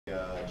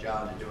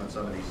challenge of doing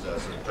some of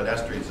these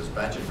pedestrian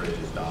suspension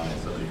bridges down in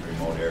some of these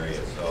remote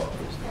areas. So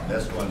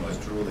this one was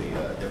truly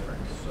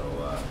different. So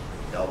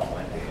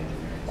Puente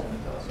Engineering is going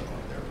to tell us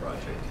about their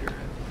project here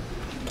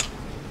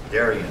in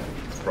Darien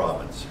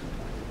Province.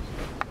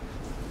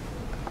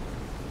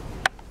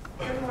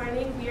 Good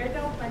morning. We are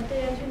Puente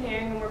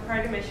Engineering, and we're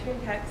part of Michigan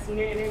Tech's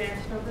Senior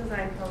International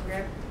Design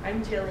Program.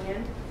 I'm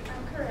Jillian.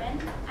 I'm Corrine.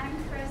 I'm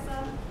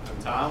Carissa.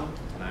 I'm Tom.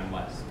 And I'm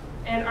Wes.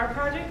 And our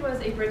project was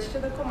a bridge to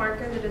the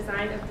Comarca, the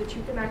design of the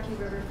Chucunaque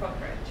River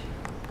Footbridge.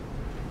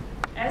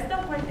 As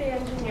Puente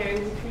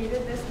Engineering, we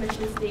created this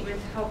mission statement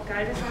to help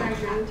guide us on our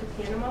journey to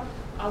Panama,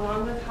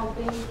 along with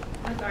helping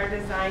with our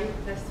design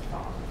this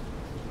fall.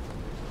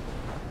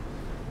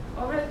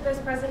 Over this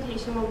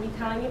presentation, we'll be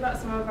telling you about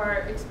some of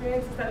our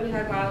experiences that we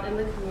had while in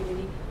the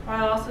community,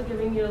 while also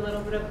giving you a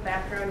little bit of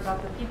background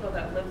about the people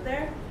that live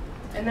there.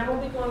 And then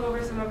we'll be going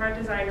over some of our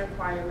design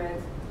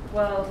requirements.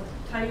 We'll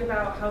tell you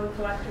about how we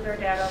collected our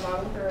data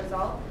along with the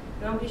result.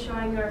 And then we'll be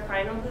showing you our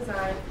final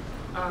design.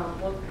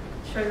 We'll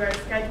show you our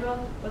schedule,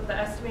 what the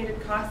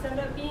estimated costs end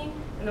up being,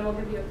 and then we'll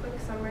give you a quick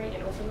summary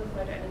and open the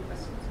floor to any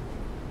questions.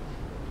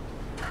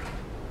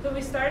 So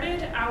we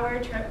started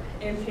our trip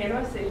in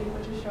Panama City,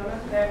 which is shown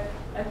up there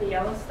at the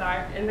yellow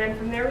star, and then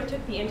from there we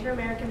took the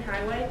Inter-American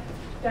Highway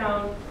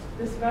down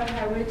this red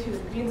highway to the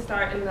Green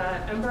Star in the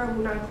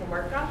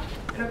Comarca.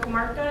 And a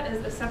Comarca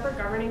is a separate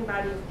governing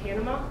body of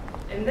Panama,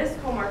 and this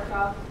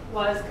Comarca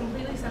was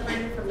completely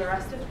separated from the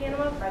rest of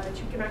Panama by the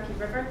Chucunaque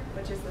River,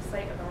 which is the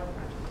site of our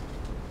project.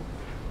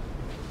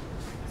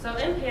 So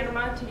in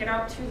Panama, to get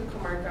out to the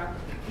Comarca,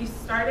 we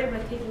started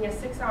with taking a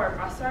 6-hour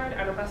bus ride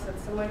on a bus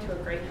that's similar to a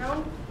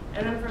Greyhound.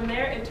 And then from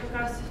there, it took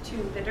us to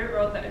the dirt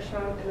road that is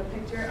shown in the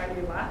picture on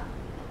your left.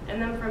 And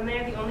then from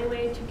there, the only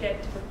way to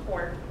get to the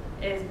port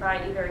is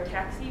by either a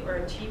taxi or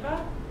a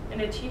chiva.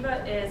 And a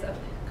chiva is a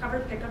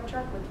covered pickup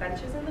truck with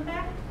benches in the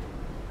back.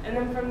 And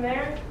then from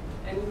there,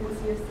 and you can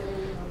see us sitting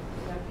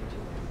in that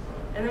picture.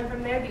 And then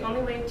from there, the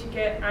only way to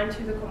get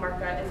onto the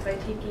Comarca is by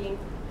taking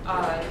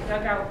a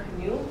dugout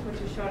canoe, which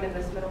is shown in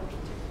this middle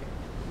picture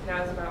here.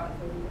 Now it's about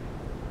 30 minutes.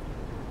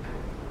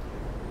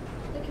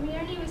 The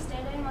community we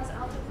stayed in was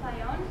Alto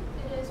Playón.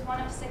 It is one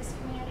of 6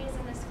 communities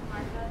in this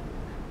comarca.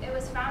 It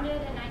was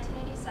founded in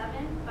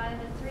 1987 by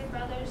the 3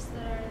 brothers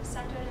that are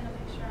centered in the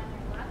picture on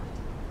your left.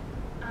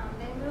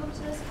 They moved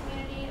to this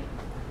community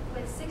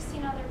with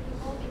 16 other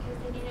people because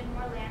they needed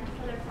more land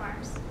for their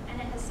farms, and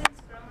it has since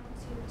grown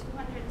to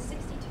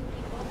 262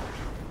 people,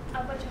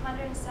 of which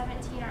 117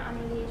 are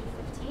under the age of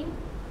 15.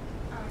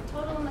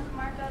 Total in the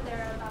comarca,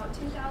 there are about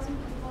 2,000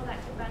 people that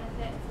could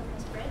benefit from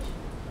this bridge.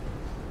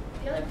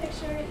 The other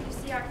picture, you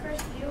see our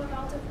first view of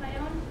Alto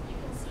Playón. You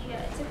can see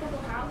a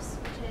typical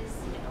house, which is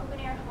an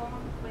open-air home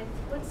with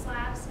wood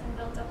slabs and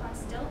built up on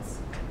stilts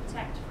to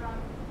protect from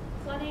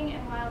flooding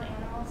and wild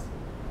animals.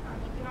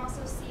 You can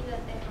also see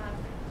that they have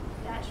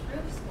thatched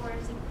roofs or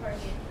zinc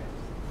corrugated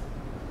roofs.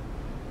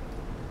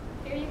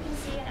 Here you can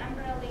see an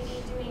Emperor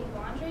lady doing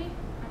laundry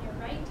on your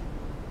right.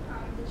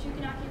 The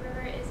Chucunaque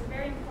River is a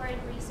very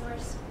important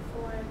resource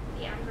for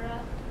the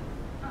Emperor.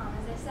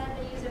 As I said,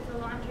 they use it for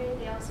laundry.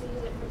 They also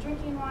use it for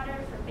drinking water,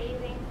 for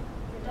bathing,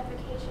 for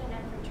defecation,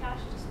 and for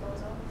trash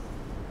disposal.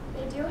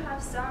 They do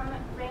have some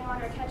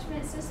rainwater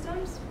catchment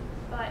systems,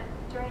 but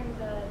during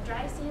the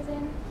dry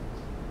season,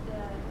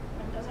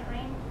 when it doesn't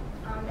rain,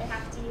 they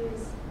have to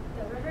use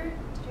the river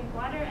to drink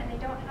water, and they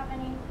don't have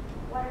any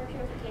water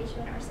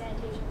purification or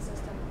sanitation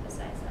system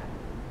besides that.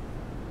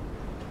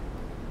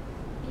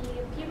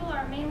 The people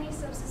are mainly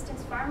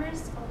subsistence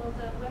farmers, although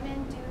the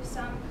women do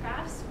some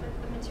crafts with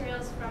the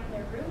materials from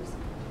their roofs.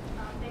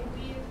 They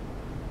weave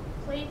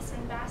plates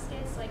and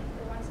baskets like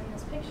the ones in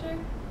this picture.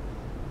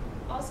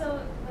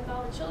 Also, with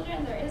all the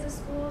children, there is a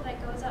school that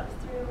goes up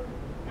through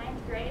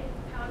 9th grade.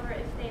 However,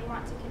 if they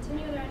want to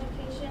continue their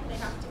education, they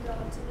have to go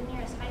to the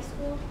nearest high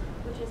school,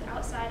 which is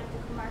outside of the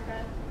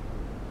comarca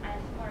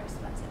and more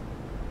expensive.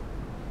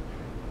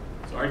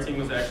 So our team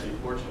was actually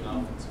fortunate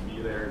enough to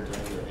be there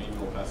during their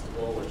annual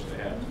festival, which they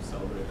had to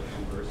celebrate the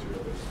anniversary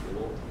of their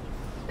school.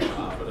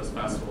 For this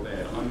festival, they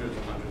had hundreds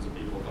and hundreds of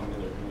people coming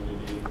to their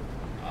community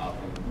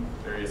from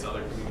various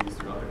other communities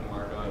throughout the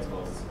comarca, as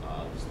well as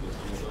just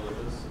Latino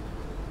villages.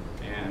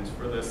 And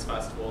for this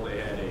festival, they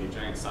had a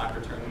giant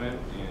soccer tournament,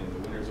 and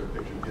the winners are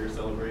pictured here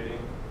celebrating.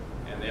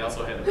 And they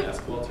also had a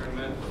basketball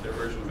tournament, but their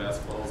version of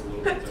basketball is a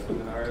little bit different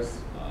than ours.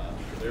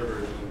 For their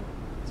version,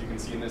 as you can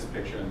see in this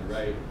picture on the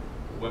right,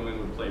 women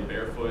would play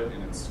barefoot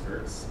and in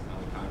skirts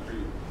on the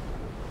concrete.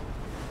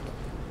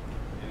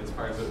 And as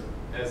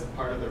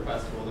part of their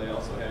festival, they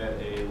also had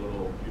a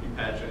little beauty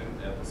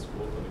pageant at the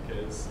school for the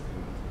kids.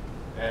 And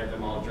they had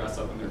them all dress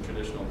up in their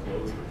traditional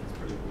clothes, which was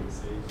pretty cool to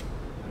see.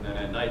 And then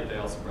at night, they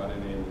also brought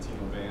in a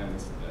Latino band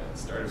that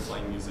started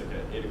playing music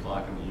at 8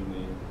 o'clock in the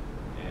evening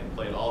and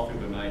played all through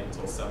the night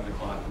until 7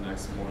 o'clock the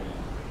next morning.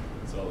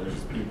 So there's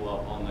just people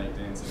up all night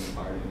dancing and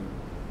partying.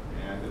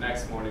 And the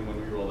next morning when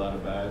we rolled out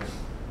of bed,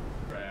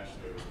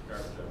 there was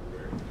garbage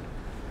everywhere.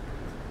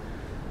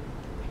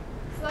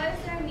 So why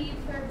is there a need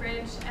for a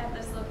bridge at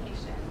this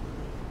location?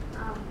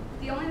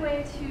 The only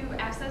way to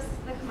access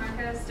the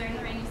comarca is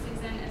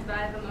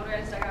the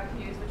motorized dugout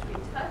communities which we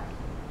took.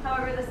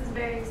 However, this is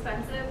very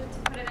expensive. To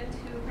put it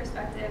into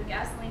perspective,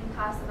 gasoline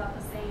costs about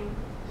the same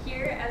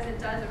here as it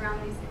does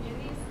around these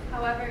communities.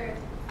 However,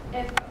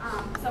 if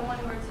someone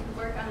were to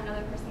work on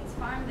another person's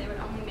farm, they would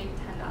only make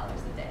 $10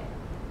 a day.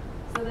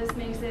 So this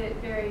makes it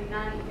very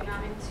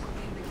non-economic to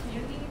leave the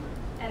community,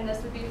 and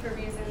this would be for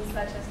reasons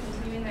such as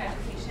continuing their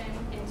education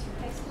into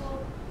high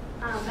school,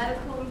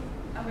 medical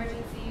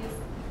emergencies,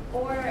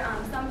 or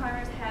some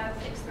farmers have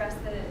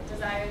expressed the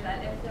desire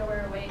that if there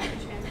were a way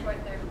to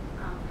transport their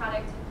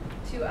product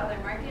to other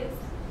markets,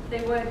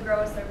 they would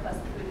grow a surplus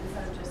of food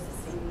instead of just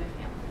sustaining their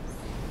families.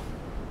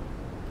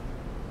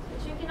 The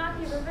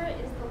Chucunaque River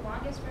is the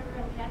longest river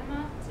in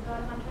Panama. It's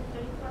about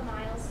 134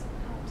 miles.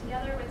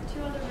 Together with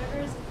two other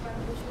rivers, it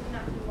forms the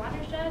Chucunaque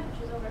watershed,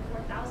 which is over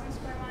 4,000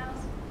 square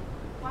miles.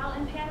 While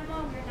in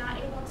Panama, we're not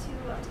able to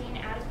obtain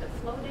adequate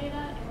flow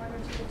data in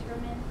order to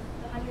determine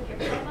the 100-year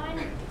flow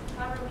line.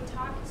 However, we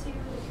talked to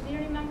the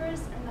community members,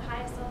 and the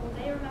highest level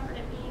they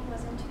remembered it being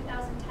was in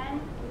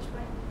 2010, which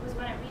was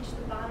when it reached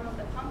the bottom of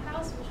the pump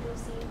house, which we'll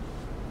see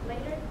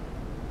later.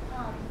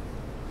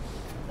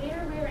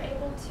 Later, we were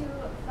able to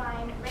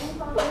find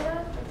rainfall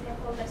data, for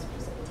example, this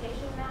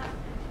precipitation map,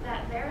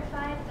 that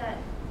verified that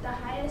the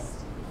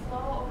highest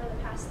flow over the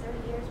past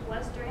 30 years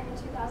was during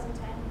the 2010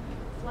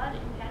 flood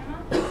in Panama.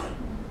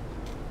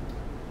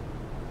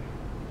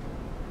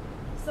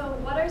 So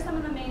what are some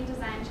of the main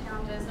design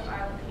challenges of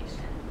our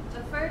location?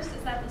 The first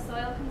is that the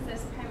soil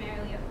consists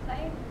primarily of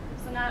clay,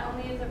 so not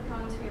only is it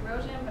prone to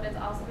erosion, but it's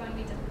also going to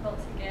be difficult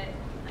to get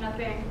enough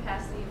bearing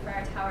capacity for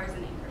our towers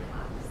and anchor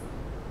blocks.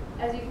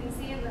 As you can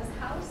see in this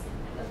house,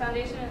 the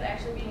foundation is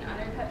actually being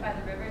undercut by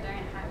the river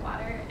during high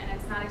water, and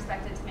it's not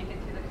expected to make it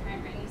through the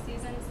current rainy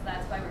season, so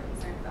that's why we're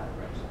concerned about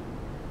erosion.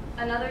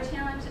 Another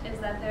challenge is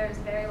that there is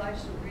very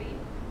large debris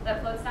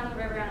that floats down the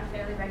river on a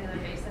fairly regular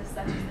basis,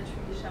 such as the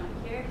trees shown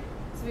here.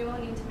 So we will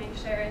need to make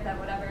sure that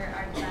whatever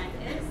our design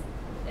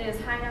is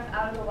high enough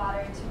out of the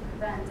water to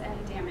prevent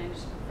any damage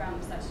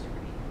from such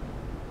debris.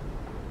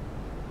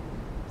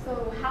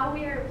 So how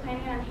we are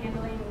planning on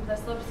handling the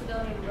slope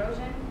stability and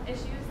erosion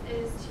issues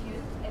is to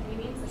use a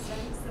deviant system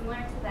similar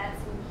to that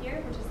seen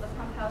here, which is the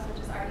pump house, which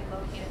is already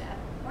located at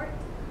the port.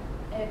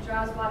 It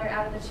draws water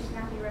out of the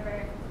Chucunaque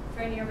River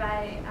for a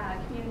nearby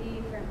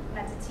community for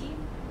Metati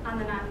on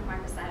the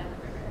non-Comarca side of the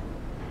river.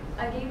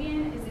 A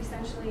gabion is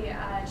essentially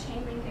a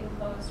chain link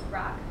enclosed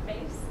rock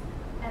face,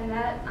 and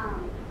that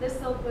this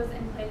slope was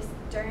in place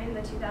during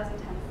the 2010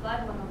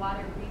 flood when the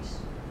water reached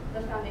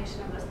the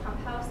foundation of this pump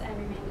house and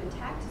remained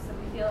intact, so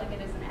we feel like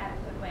it is an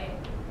adequate way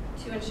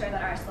to ensure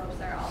that our slopes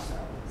are also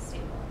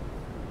stable.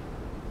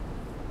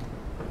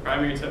 The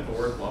primary type of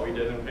work what we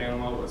did in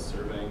Panama was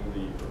surveying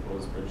the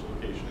proposed bridge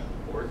location at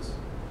the ports.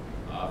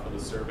 For the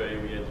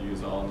survey, we had to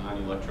use all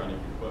non-electronic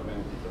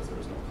equipment because there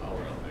was no power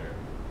out there.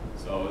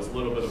 So it was a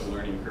little bit of a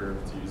learning curve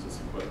to use this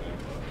equipment,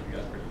 but we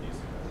got pretty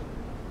decent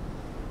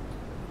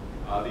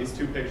at it. These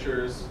two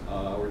pictures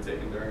were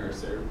taken during our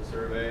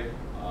survey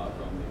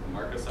from the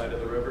Comarca side of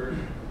the river.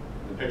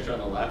 The picture on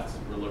the left,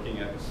 we're looking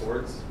at the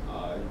ports.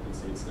 You can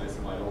see it's nice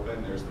and wide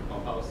open. There's the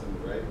pump house on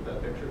the right of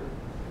that picture.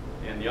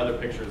 And the other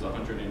picture is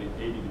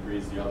 180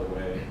 degrees the other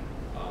way.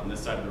 On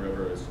this side of the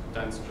river is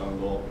dense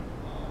jungle.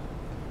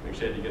 We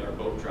actually had to get our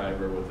boat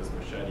driver with his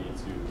machete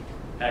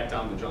to hack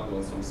down the jungle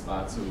in some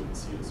spots so we can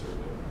see the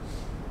survey.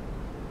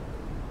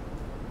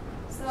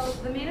 So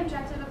the main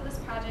objective of this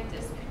project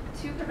is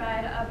to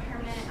provide a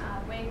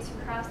permanent way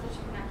to cross the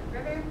Chucunaque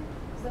River.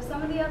 So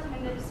some of the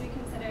alternatives we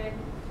considered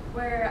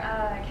were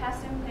a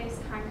cast-in-place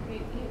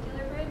concrete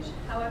vehicular bridge.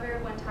 However,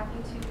 when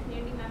talking to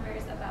community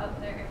members about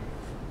their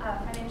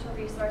financial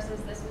resources,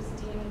 this was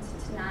deemed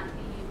to not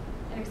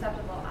be an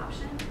acceptable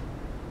option.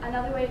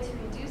 Another way to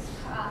reduce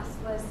costs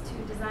was to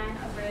design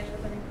a bridge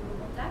with a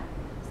removable deck.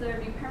 So there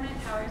would be permanent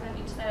towers on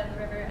each side of the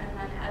river, and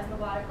then as the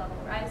water level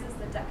rises,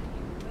 the deck can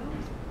be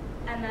removed.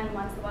 And then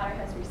once the water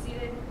has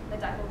receded, the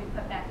deck will be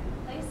put back into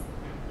place.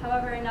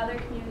 However, another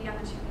community on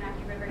the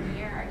Chucunaque River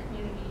near our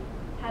community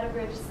had a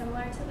bridge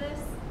similar to this,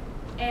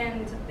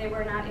 and they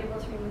were not able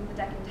to remove the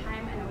deck in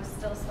time, and it was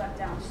still swept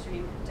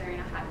downstream during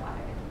a high water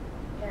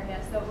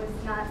area. So it was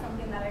not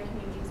something that our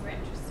communities were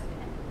interested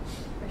in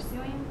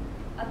pursuing.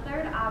 A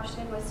third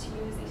option was to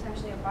use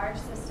essentially a barge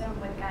system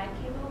with guide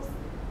cables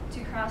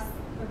to cross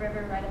the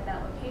river right at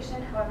that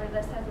location. However,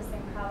 this has the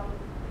same problem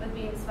with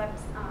being swept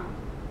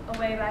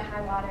away by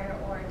high water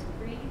or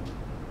debris.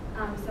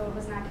 So it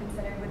was not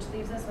considered, which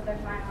leaves us with our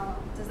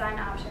final design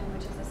option,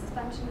 which is a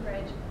suspension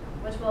bridge,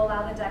 which will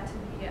allow the deck to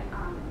be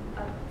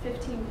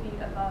 15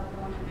 feet above the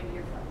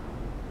 100-year floodplain.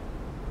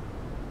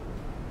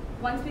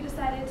 Once we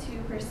decided to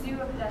pursue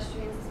a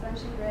pedestrian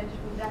suspension bridge,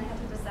 we then had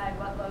to decide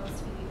what loads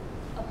to be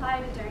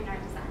applied during our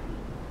design.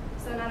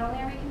 So not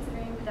only are we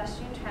considering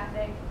pedestrian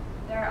traffic,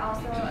 there are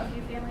also a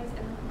few families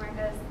in the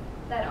Comarcas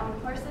that own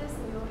horses, so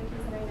we will be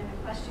considering an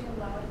equestrian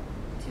load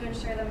to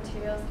ensure the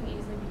materials can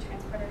easily be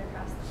transported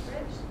across the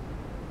bridge.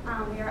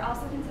 We are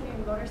also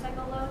considering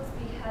motorcycle loads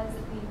because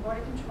the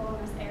border control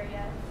in this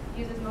area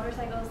uses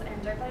motorcycles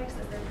and dirt bikes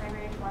as their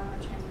primary form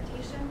of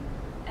transportation,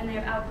 and they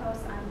have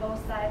outposts on both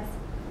sides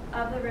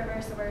of the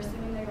river, so we're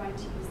assuming they're going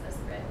to use this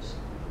bridge.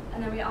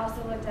 And then we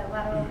also looked at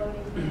lateral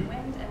loading in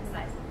wind and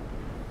seismic.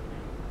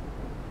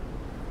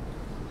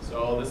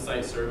 So this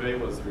site survey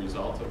was the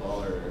result of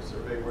all our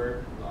survey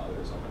work.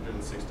 There's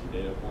 160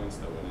 data points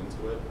that went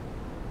into it.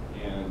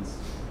 And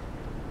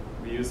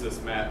we used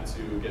this map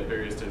to get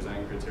various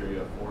design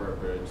criteria for a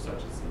bridge,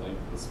 such as the length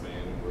of the span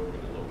and where we're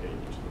going to locate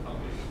each of the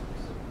foundations.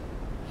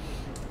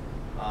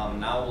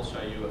 Now we'll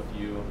show you a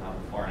few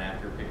before and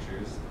after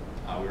pictures.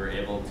 We were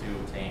able to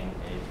obtain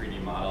a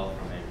 3D model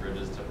from a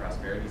Bridges to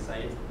Prosperity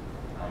site.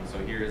 So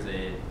here is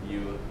a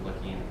view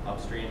looking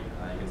upstream.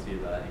 You can see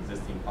the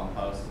existing pump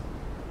house.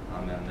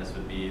 And this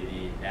would be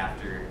the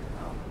after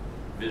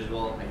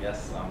visual, I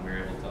guess. We were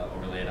able to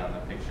overlay it on the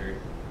picture.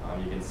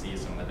 You can see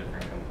some of the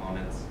different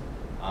components.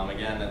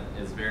 Again, it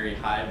is very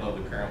high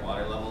above the current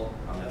water level.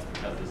 That's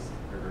because this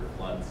river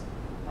floods.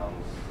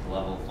 The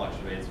level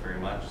fluctuates very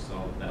much,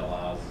 so that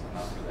allows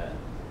enough for that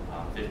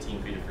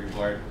 15 feet of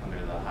freeboard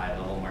under the high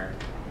level mark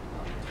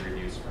to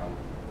reduce from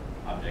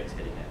objects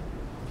hitting it.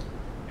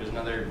 Here's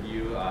another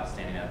view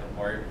standing at the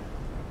port.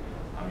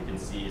 You can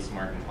see some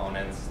more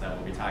components that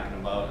we'll be talking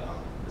about,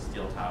 the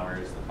steel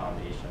towers, the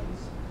foundations,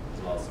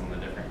 as well as some of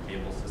the different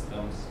cable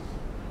systems.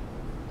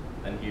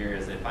 Then here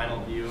is a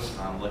final view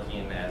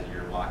looking as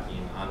you're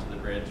walking onto the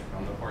bridge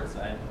from the port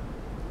side.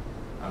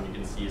 You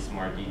can see some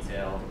more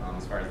detail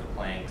as far as the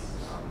planks,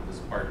 the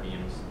support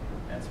beams,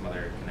 and some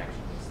other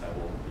connections that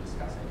we'll be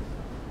discussing.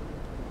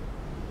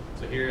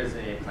 So here is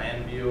a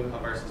plan view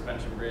of our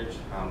suspension bridge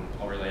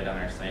overlaid on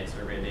our site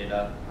survey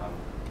data.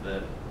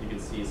 You can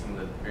see some of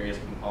the various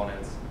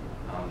components.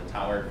 The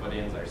tower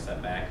footings are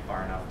set back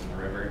far enough from the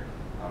river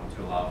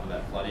to allow for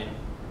that flooding.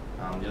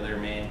 The other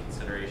main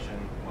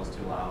consideration was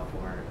to allow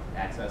for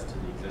access to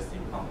the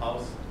existing pump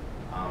house.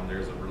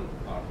 There's a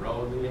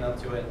road leading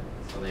up to it,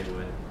 so they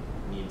would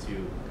need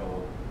to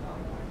go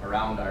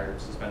around our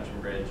suspension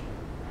bridge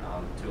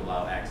to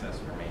allow access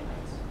for maintenance.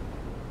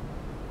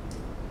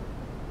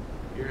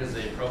 Here is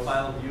a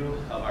profile view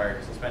of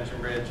our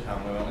suspension bridge.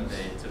 We went with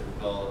a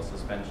typical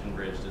suspension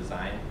bridge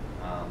design.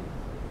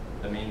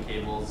 The main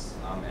cables,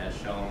 as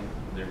shown,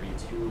 there'd be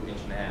 2.5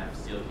 inch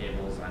steel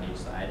cables on each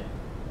side.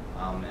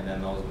 And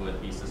then those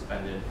would be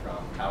suspended from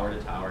tower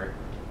to tower,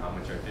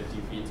 which are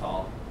 50 feet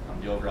tall.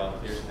 The overall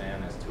clear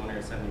span is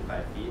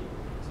 275 feet,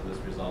 so this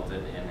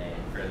resulted in a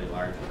fairly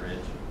large bridge.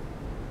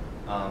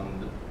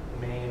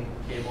 The main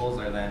cables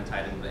are then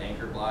tied into the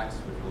anchor blocks,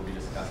 which we'll be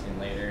discussing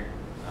later.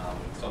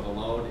 So the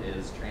load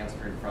is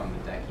transferred from the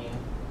decking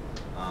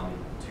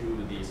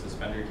to the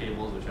suspender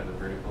cables, which are the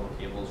vertical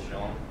cables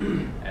shown,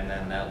 and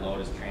then that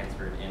load is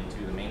transferred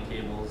into the main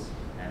cables,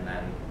 and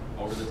then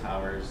over the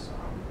towers,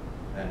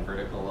 then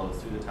vertical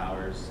loads through the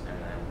towers, and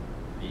then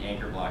the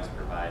anchor blocks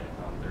provide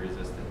the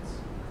resistance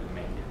for the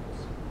main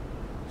cables.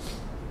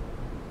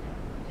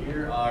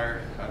 Here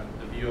are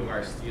the view of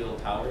our steel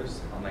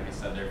towers. Like I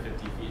said, they're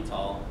 50 feet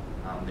tall.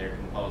 They're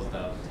composed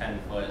of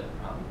 10-foot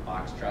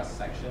box truss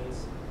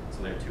sections,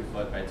 so they're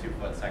 2-foot by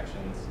 2-foot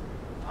sections.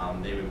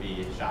 They would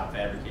be shop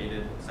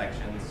fabricated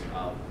sections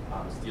of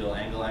steel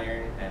angle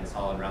iron and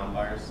solid round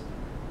bars.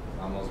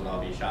 Those would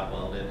all be shop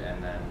welded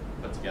and then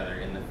put together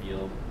in the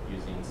field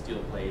using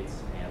steel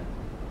plates and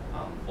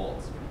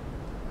bolts.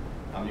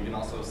 You can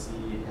also see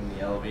in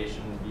the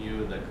elevation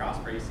view the cross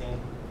bracing.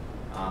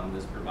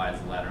 This provides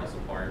the lateral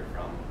support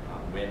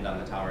from wind on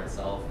the tower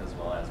itself as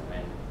well as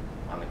wind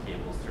on the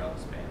cables throughout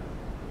the span.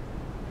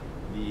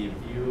 The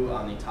view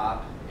on the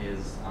top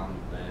is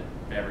the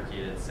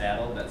fabricated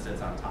saddle that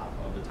sits on top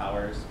of the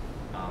towers.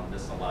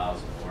 This allows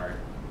for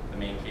the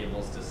main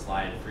cables to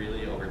slide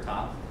freely over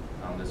top.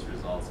 This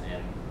results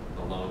in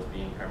the loads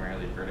being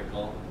primarily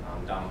vertical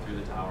down through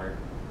the tower,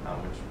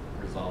 which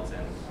results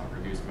in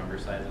reduced member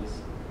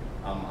sizes.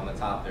 On the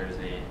top there's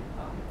a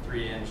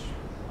 3-inch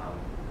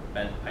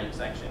bent pipe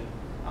section,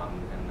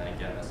 and then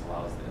again this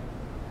allows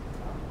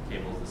the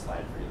cables to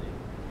slide freely.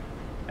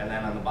 And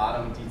then on the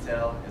bottom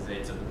detail is a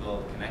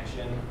typical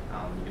connection.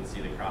 You can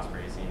see the cross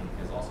bracing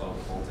is also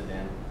bolted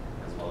in,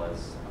 as well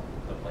as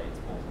the plates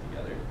bolted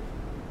together.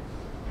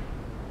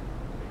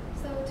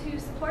 So to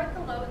support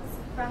the loads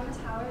from the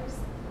towers,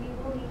 we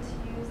will need to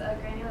use a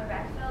granular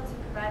backfill to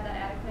provide that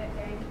adequate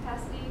bearing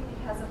capacity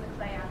because of the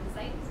clay on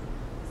site.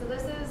 So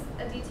this is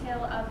a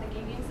detail of the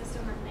gaving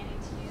system we're planning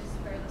to use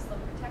for the slope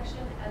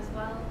protection, as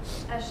well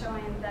as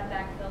showing the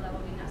backfill that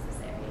will be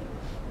necessary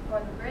for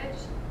the bridge.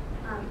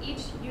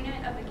 Each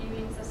unit of the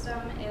gaving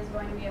system is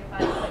going to be a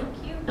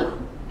 5-foot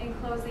cube,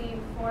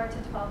 enclosing 4 to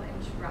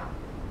 12-inch rock.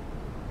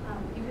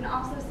 You can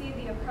also see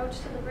the approach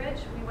to the bridge.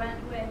 We went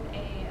with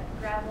a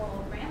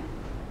gravel ramp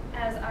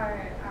as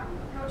our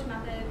approach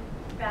method,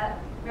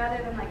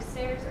 rather than like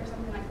stairs or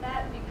something like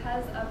that,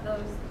 because of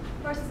those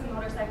horses and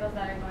motorcycles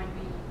that are going to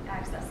be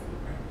accessing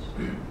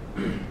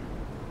the bridge.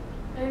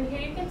 And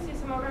here you can see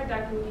some of our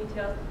decking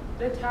details.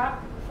 The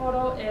top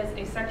photo is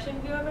a section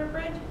view of our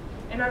bridge,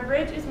 and our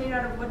bridge is made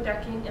out of wood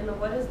decking, and the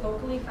wood is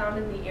locally found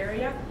in the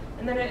area,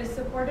 and then it is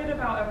supported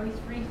about every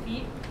 3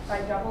 feet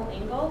by double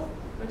angles,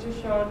 which is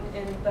shown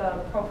in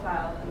the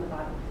profile in the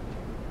bottom.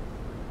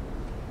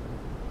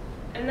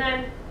 And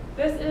then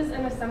this is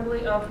an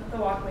assembly of the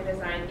walkway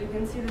design. You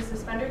can see the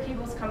suspender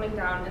cables coming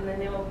down, and then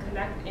they will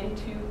connect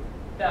into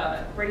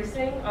the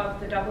bracing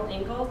of the double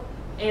ankles,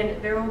 and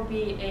there will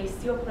be a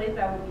steel plate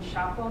that will be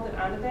shop welded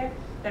onto there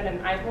that an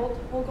eye bolt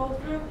will go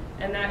through,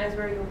 and that is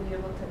where you'll be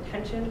able to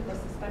tension the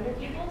suspender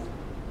cables.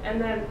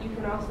 And then you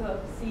can also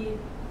see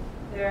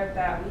there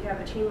that we have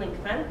a chain link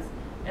fence,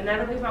 and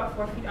that'll be about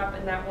 4 feet up,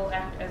 and that will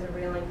act as a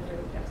railing for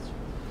the pedestrians.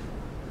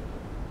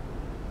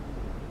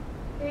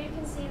 Here you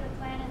can see the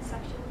plan and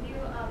section view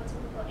of a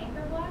typical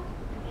anchor block.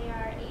 They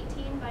are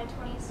 18 by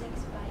 26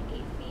 by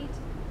 8 feet,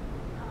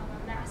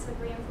 massive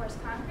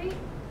reinforced concrete,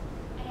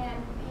 and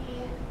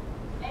the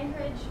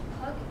anchorage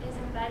hook is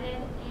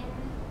embedded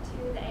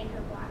into the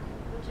anchor block,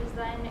 which is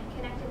then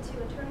connected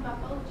to a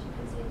turnbuckle, which you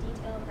can see a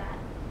detail of that.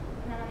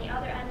 And then on the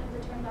other end of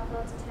the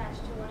turnbuckle, it's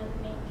attached to one of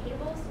the main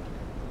cables,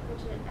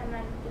 and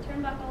then the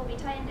turnbuckle will be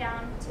tightened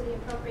down to the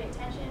appropriate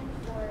tension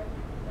for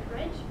the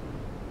bridge.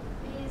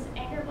 These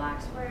anchor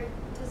blocks were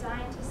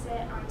designed to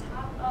sit on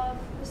top of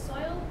the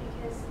soil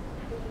because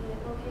the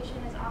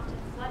location is often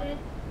flooded,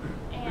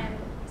 and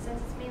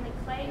since it's mainly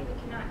clay, we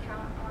cannot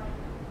count on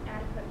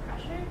adequate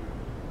pressure.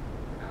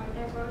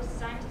 Therefore, it was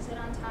designed to sit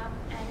on top,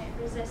 and it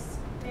resists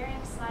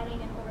bearing,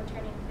 sliding, and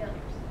overturning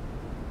failures.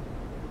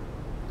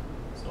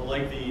 So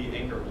like the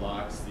anchor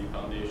blocks, the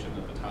foundation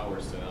that the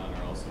towers sit on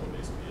are also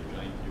basically a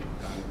giant cube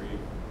of concrete.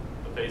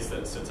 The face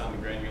that sits on the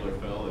granular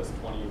fill is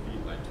 20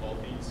 feet by 12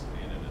 feet,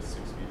 and it is 6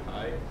 feet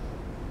high.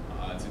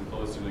 It's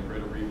enclosed in a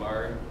grid of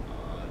rebar.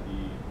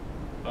 The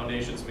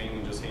foundations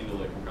mainly just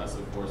handle a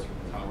compressive force from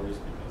the towers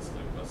because,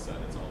 like Wes said,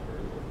 it's all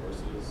vertical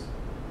forces.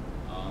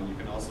 You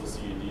can also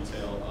see a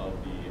detail of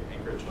the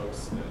anchorage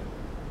hooks that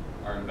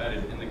are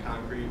embedded in the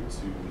concrete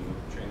to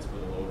transfer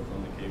the load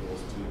from the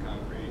cables to the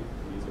concrete.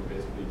 These are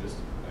basically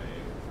just a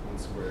 1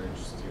 square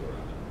inch steel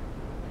around it.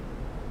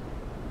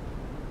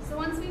 So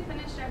once we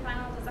finished our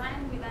final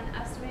design, we then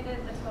estimated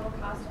the total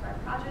cost of our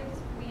project.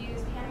 We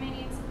used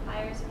Panamanian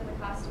suppliers for the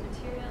cost of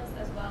materials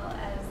as well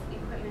as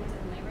equipment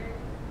and labor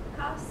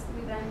costs.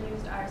 We then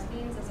used our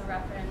beams as a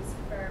reference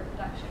for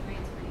production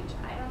rates for each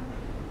item.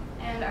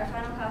 And our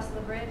final cost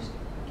of the bridge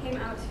came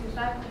out to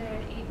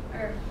 $418,000,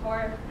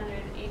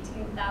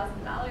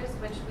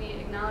 which we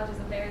acknowledge is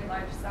a very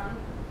large sum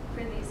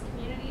for these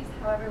communities.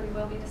 However, we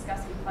will be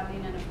discussing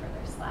funding in a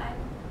further slide.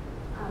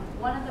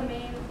 One of the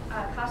main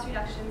cost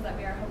reductions that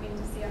we are hoping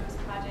to see on this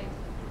project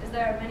is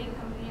there are many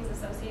companies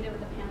associated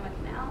with the Panama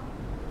Canal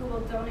who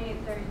will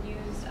donate their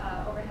used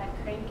overhead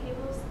crane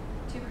cables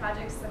to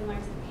projects similar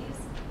to these.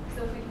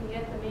 So if we can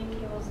get the main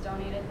cables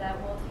donated,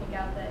 that will take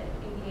out the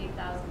 $88,000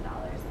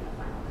 in the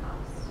final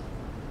cost.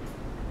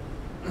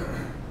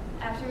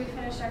 After we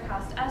finished our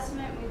cost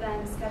estimate, we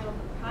then scheduled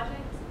the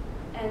project.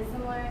 And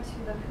similar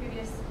to the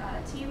previous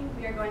team,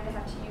 we are going to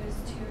have to use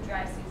 2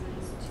 dry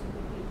seasons to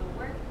complete the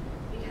work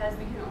because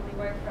we can only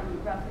work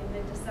from roughly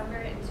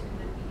mid-December into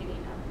the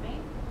beginning of May.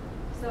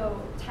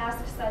 So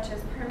tasks such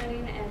as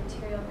permitting and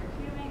material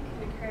procurement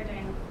can occur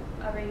during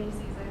a rainy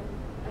season.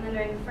 And then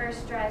during the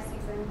first dry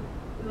season,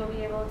 we will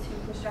be able to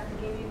construct the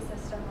gaving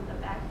system with the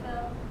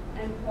backfill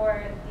and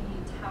pour the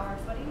tower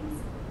footings.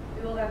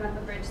 We will then let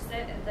the bridge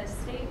sit at this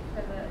state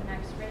for the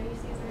next rainy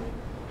season,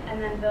 and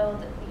then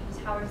build the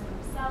towers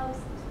themselves,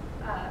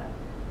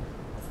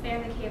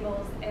 span the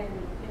cables, and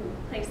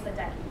place the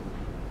decking.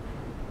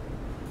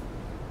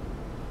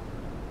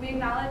 We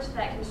acknowledge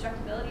that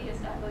constructability is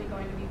definitely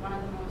going to be one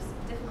of the most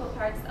difficult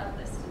parts of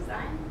this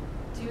design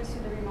due to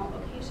the remote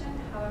location.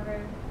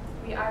 However,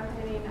 we are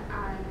planning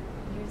on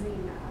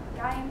using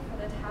guiding for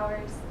the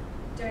towers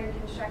during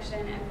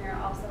construction, and we are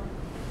also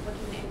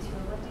looking into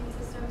a lifting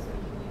system so we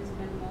can use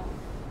minimal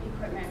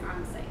equipment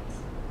on site.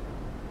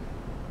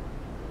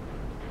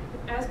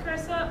 As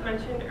Carissa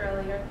mentioned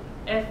earlier,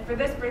 if for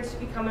this bridge to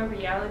become a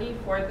reality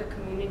for the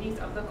communities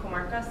of the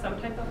Comarca, some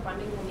type of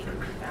funding will need to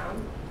be found.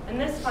 And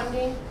this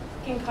funding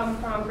can come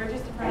from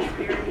Bridges to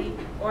Prosperity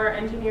or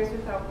Engineers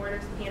Without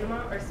Borders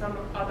Panama or some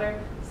other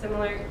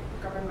similar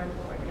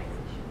governmental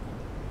organization.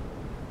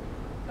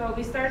 So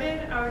we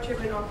started our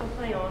trip in Alto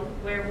Playon,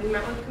 where we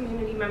met with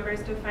community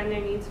members to find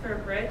their needs for a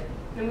bridge.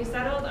 Then we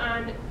settled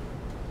on,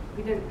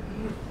 we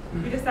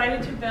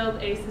decided to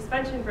build a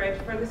suspension bridge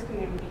for this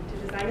community, to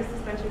design a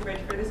suspension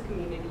bridge for this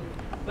community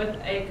with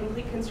a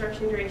complete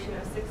construction duration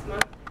of 6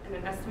 months and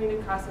an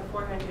estimated cost of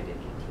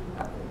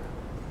 $418,000.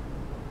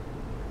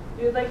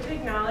 We would like to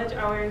acknowledge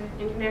our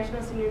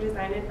International Senior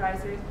Design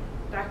Advisors,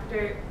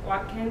 Dr.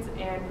 Watkins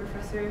and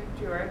Professor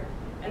Drewer.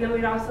 And then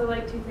we'd also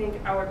like to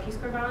thank our Peace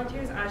Corps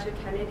volunteers, Aja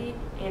Kennedy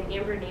and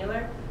Amber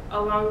Naylor,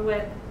 along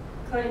with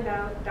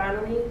Clinton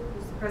Donnelly,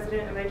 who's the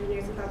president of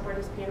Engineers Without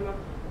Borders Panama,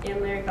 and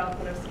Larry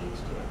Galpin of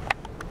CHG.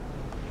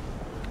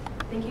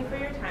 Thank you for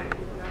your time. We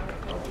will now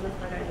open the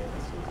floor to any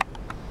questions.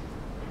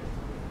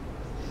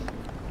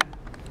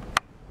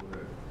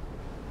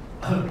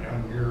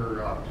 On your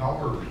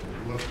towers,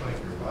 it looks like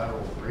your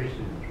lateral braces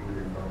where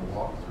you're going to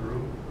walk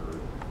through? Or?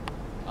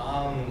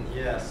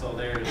 Yeah, so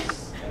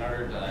there's, in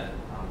order to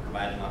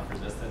provide enough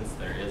resistance,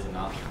 there is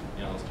enough,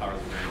 those towers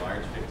are very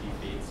large, 50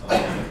 feet, so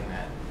I'm looking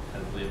at, I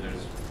believe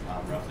there's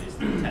roughly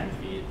 10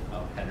 feet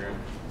of headroom.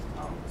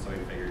 So we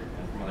figured,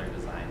 and from other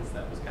designs,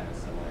 that was kind of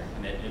similar.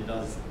 And it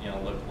does,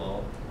 look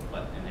low,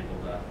 but enable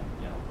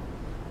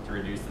to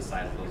reduce the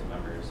size of those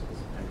members.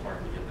 It's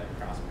important to get that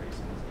cross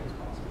bracing as good as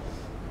possible.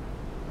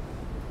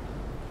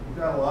 You've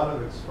got a lot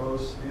of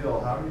exposed steel.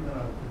 How are you going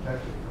to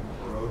protect it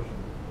from corrosion?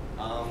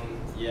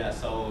 Yeah,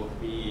 so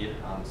we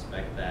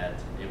spec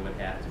that it would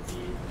have to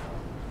be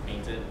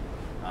painted.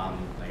 I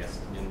guess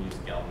didn't use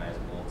galvanized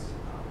bolts.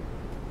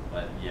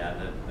 But yeah,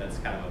 that's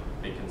kind of a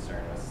big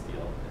concern with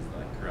steel is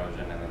the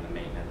corrosion and then the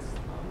maintenance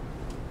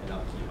and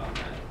upkeep on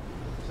that.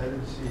 So I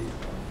didn't see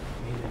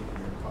anything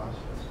in your cost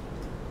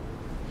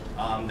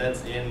estimate.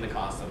 That's in the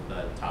cost of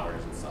the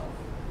towers itself.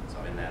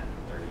 So in that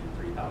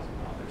 $33,000.